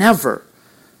 Never.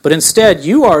 But instead,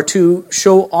 you are to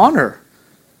show honor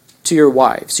to your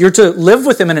wives. You're to live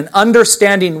with them in an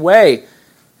understanding way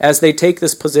as they take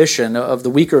this position of the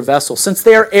weaker vessel. Since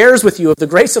they are heirs with you of the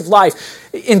grace of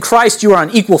life, in Christ you are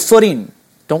on equal footing.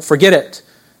 Don't forget it.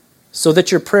 So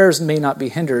that your prayers may not be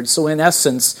hindered. So in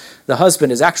essence, the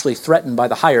husband is actually threatened by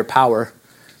the higher power.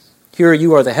 Here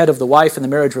you are the head of the wife in the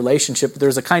marriage relationship.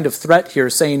 There's a kind of threat here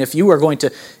saying if you are going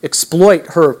to exploit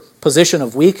her position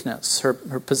of weakness, her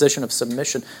position of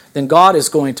submission, then God is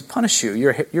going to punish you.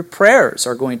 Your prayers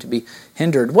are going to be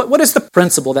hindered. What is the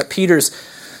principle that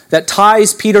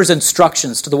ties Peter's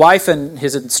instructions to the wife and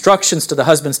his instructions to the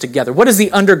husbands together? What is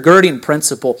the undergirding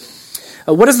principle?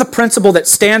 What is the principle that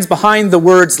stands behind the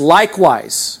words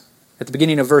likewise at the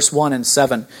beginning of verse 1 and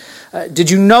 7?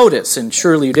 Did you notice, and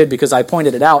surely you did because I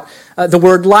pointed it out, the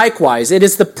word likewise? It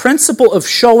is the principle of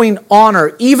showing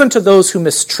honor even to those who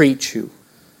mistreat you.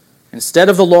 Instead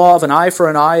of the law of an eye for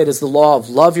an eye, it is the law of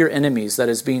love your enemies that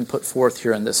is being put forth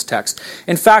here in this text.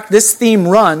 In fact, this theme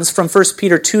runs from 1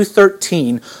 Peter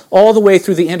 2:13 all the way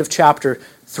through the end of chapter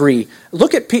 3.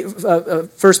 Look at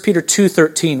 1 Peter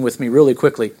 2:13 with me really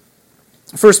quickly.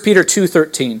 1 Peter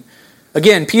 2:13.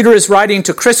 Again, Peter is writing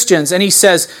to Christians and he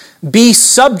says, "Be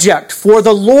subject for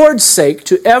the Lord's sake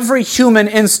to every human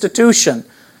institution,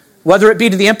 whether it be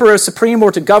to the emperor supreme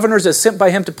or to governors as sent by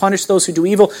him to punish those who do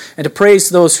evil and to praise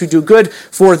those who do good.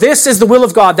 For this is the will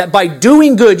of God, that by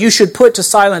doing good you should put to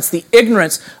silence the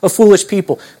ignorance of foolish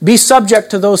people. Be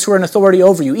subject to those who are in authority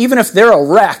over you, even if they're a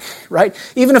wreck, right?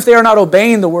 Even if they are not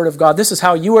obeying the word of God. This is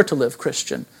how you are to live,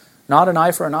 Christian. Not an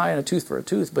eye for an eye and a tooth for a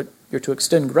tooth, but you're to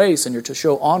extend grace and you're to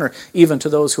show honor even to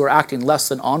those who are acting less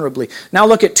than honorably." Now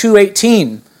look at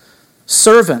 2:18.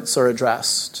 Servants are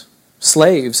addressed.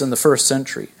 Slaves in the first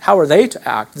century. How are they to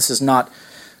act? This is not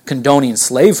condoning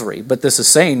slavery, but this is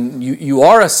saying you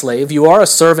are a slave, you are a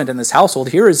servant in this household.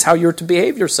 Here is how you're to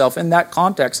behave yourself in that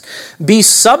context. Be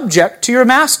subject to your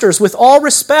masters with all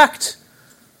respect.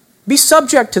 Be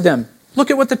subject to them.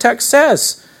 Look at what the text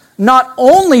says. Not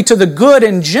only to the good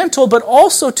and gentle, but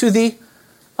also to the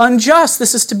unjust.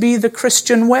 This is to be the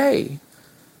Christian way.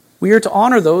 We are to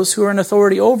honor those who are in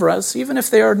authority over us, even if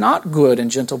they are not good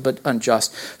and gentle but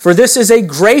unjust. For this is a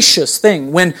gracious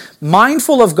thing. When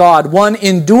mindful of God, one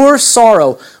endures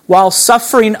sorrow while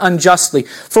suffering unjustly.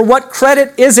 For what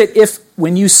credit is it if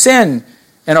when you sin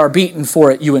and are beaten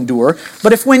for it, you endure?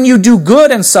 But if when you do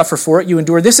good and suffer for it, you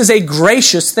endure, this is a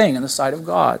gracious thing in the sight of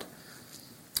God.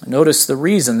 Notice the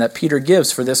reason that Peter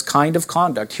gives for this kind of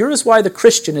conduct. Here is why the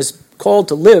Christian is called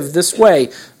to live this way.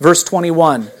 Verse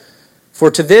 21. For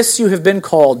to this you have been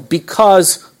called,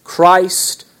 because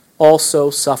Christ also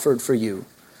suffered for you,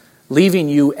 leaving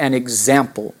you an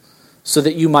example, so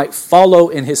that you might follow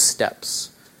in his steps.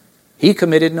 He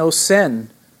committed no sin,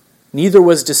 neither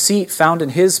was deceit found in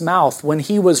his mouth. When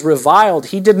he was reviled,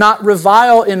 he did not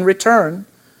revile in return.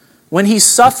 When he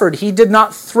suffered, he did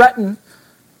not threaten,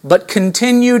 but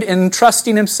continued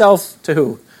entrusting himself to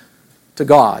who? To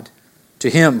God, to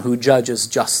him who judges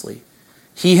justly.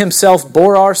 He himself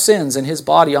bore our sins in his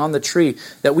body on the tree,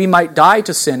 that we might die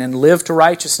to sin and live to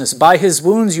righteousness. By his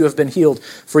wounds you have been healed,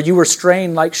 for you were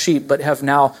straying like sheep, but have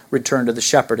now returned to the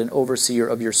shepherd and overseer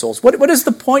of your souls. What is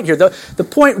the point here? The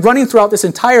point running throughout this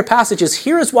entire passage is,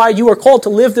 here is why you are called to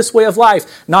live this way of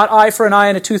life. Not eye for an eye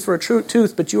and a tooth for a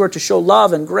tooth, but you are to show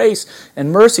love and grace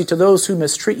and mercy to those who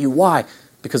mistreat you. Why?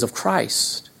 Because of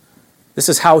Christ. This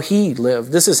is how he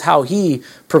lived. This is how he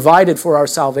provided for our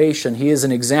salvation. He is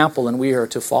an example, and we are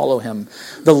to follow him.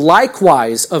 The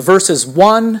likewise of verses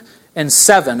 1 and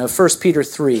 7 of 1 Peter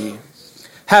 3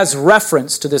 has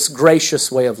reference to this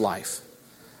gracious way of life.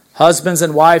 Husbands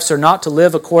and wives are not to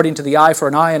live according to the eye for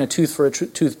an eye and a tooth for a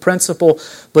tooth principle,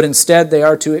 but instead they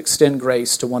are to extend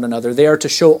grace to one another. They are to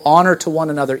show honor to one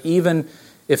another, even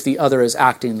if the other is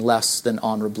acting less than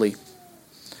honorably.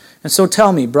 And so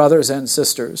tell me, brothers and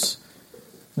sisters,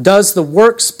 does the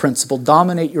works principle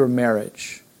dominate your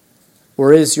marriage,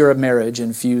 or is your marriage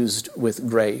infused with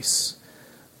grace?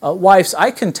 Wives,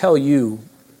 I can tell you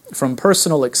from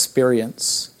personal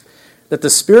experience that the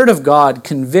Spirit of God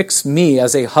convicts me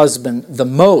as a husband the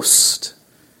most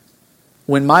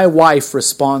when my wife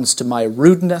responds to my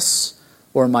rudeness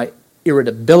or my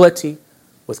irritability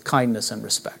with kindness and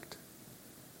respect.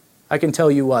 I can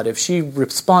tell you what, if she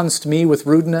responds to me with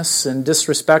rudeness and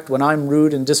disrespect when I'm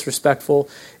rude and disrespectful,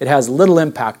 it has little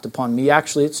impact upon me.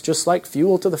 Actually, it's just like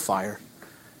fuel to the fire.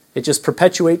 It just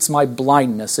perpetuates my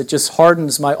blindness. It just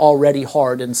hardens my already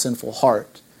hard and sinful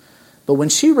heart. But when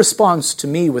she responds to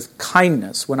me with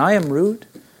kindness, when I am rude,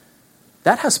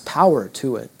 that has power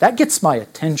to it. That gets my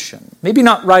attention. Maybe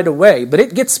not right away, but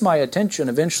it gets my attention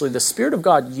eventually. The Spirit of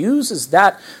God uses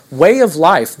that way of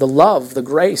life, the love, the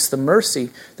grace, the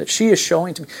mercy that she is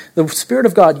showing to me. The Spirit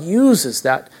of God uses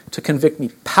that to convict me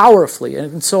powerfully.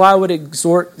 And so I would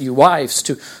exhort you, wives,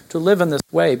 to live in this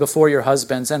way before your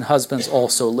husbands, and husbands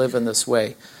also live in this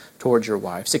way towards your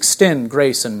wives. Extend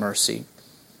grace and mercy.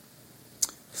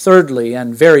 Thirdly,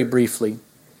 and very briefly,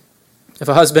 if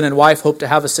a husband and wife hope to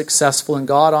have a successful and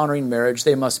God-honoring marriage,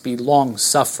 they must be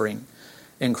long-suffering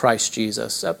in Christ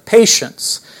Jesus.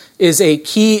 Patience is a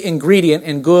key ingredient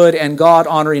in good and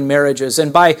God-honoring marriages.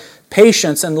 And by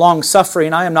patience and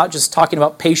long-suffering, I am not just talking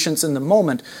about patience in the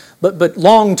moment, but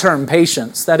long-term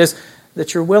patience. That is,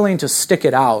 that you're willing to stick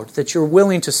it out, that you're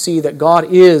willing to see that God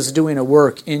is doing a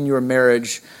work in your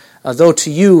marriage, though to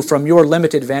you, from your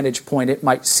limited vantage point, it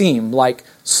might seem like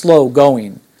slow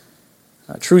going.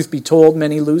 Truth be told,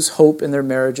 many lose hope in their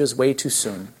marriages way too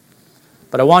soon.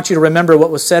 But I want you to remember what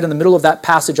was said in the middle of that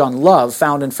passage on love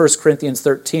found in 1 Corinthians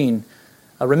 13.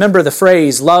 Remember the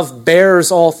phrase, love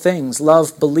bears all things,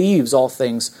 love believes all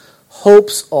things,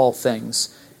 hopes all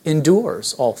things,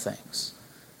 endures all things.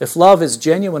 If love is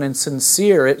genuine and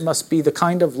sincere, it must be the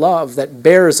kind of love that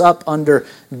bears up under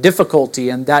difficulty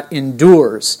and that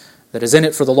endures, that is in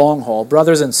it for the long haul.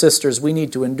 Brothers and sisters, we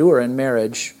need to endure in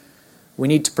marriage. We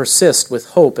need to persist with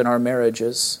hope in our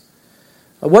marriages.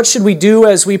 What should we do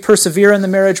as we persevere in the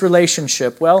marriage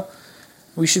relationship? Well,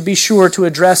 we should be sure to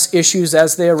address issues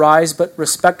as they arise, but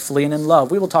respectfully and in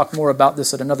love. We will talk more about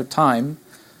this at another time.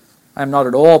 I am not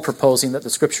at all proposing that the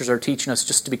Scriptures are teaching us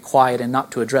just to be quiet and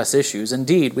not to address issues.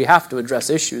 Indeed, we have to address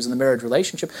issues in the marriage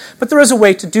relationship, but there is a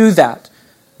way to do that,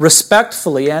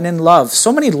 respectfully and in love.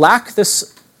 So many lack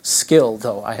this skill,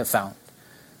 though, I have found.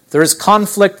 There is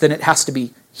conflict, then it has to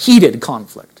be heated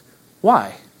conflict.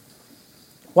 Why?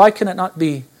 Why can it not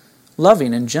be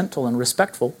loving and gentle and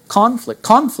respectful conflict?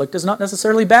 Conflict is not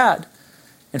necessarily bad.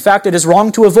 In fact, it is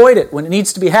wrong to avoid it when it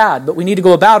needs to be had, but we need to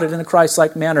go about it in a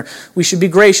Christ-like manner. We should be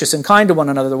gracious and kind to one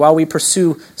another while we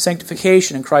pursue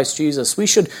sanctification in Christ Jesus. We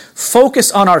should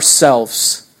focus on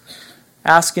ourselves,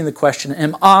 asking the question,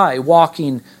 am I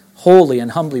walking holy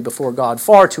and humbly before God?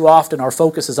 Far too often our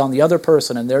focus is on the other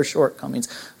person and their shortcomings.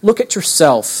 Look at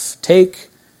yourself. Take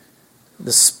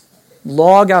the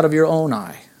log out of your own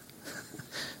eye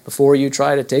before you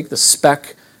try to take the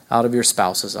speck out of your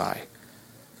spouse's eye.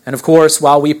 And of course,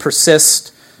 while we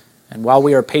persist and while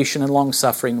we are patient and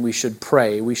long-suffering, we should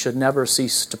pray. We should never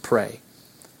cease to pray,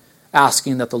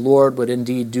 asking that the Lord would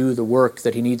indeed do the work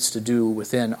that He needs to do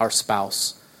within our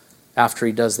spouse after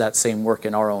He does that same work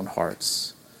in our own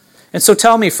hearts. And so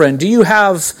tell me, friend, do you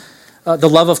have the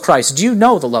love of Christ? Do you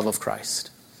know the love of Christ?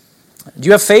 Do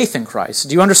you have faith in Christ?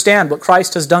 Do you understand what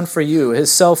Christ has done for you,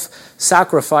 His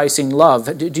self-sacrificing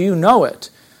love? Do you know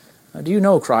it? Do you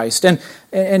know Christ?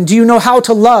 And do you know how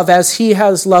to love as He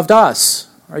has loved us?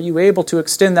 Are you able to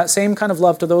extend that same kind of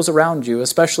love to those around you,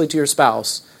 especially to your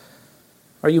spouse?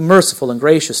 Are you merciful and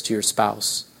gracious to your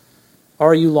spouse?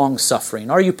 Are you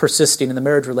long-suffering? Are you persisting in the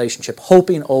marriage relationship,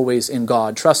 hoping always in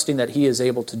God, trusting that He is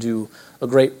able to do a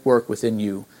great work within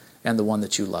you and the one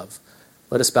that you love?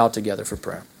 Let us bow together for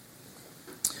prayer.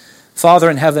 Father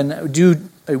in heaven, do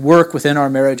a work within our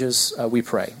marriages, we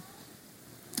pray.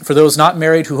 For those not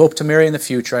married who hope to marry in the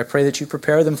future, I pray that you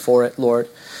prepare them for it, Lord.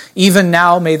 Even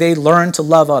now, may they learn to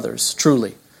love others,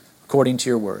 truly, according to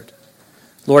your word.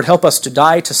 Lord, help us to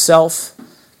die to self,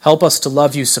 Help us to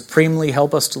love you supremely.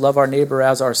 Help us to love our neighbor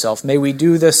as ourselves. May we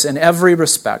do this in every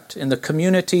respect, in the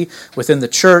community, within the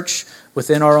church,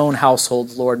 within our own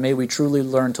households, Lord. May we truly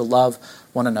learn to love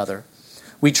one another.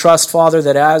 We trust, Father,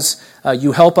 that as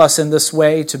you help us in this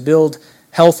way to build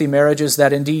healthy marriages,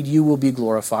 that indeed you will be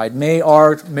glorified. May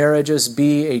our marriages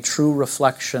be a true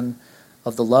reflection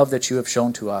of the love that you have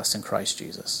shown to us in Christ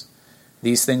Jesus.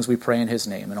 These things we pray in his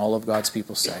name, and all of God's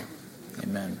people say,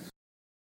 amen.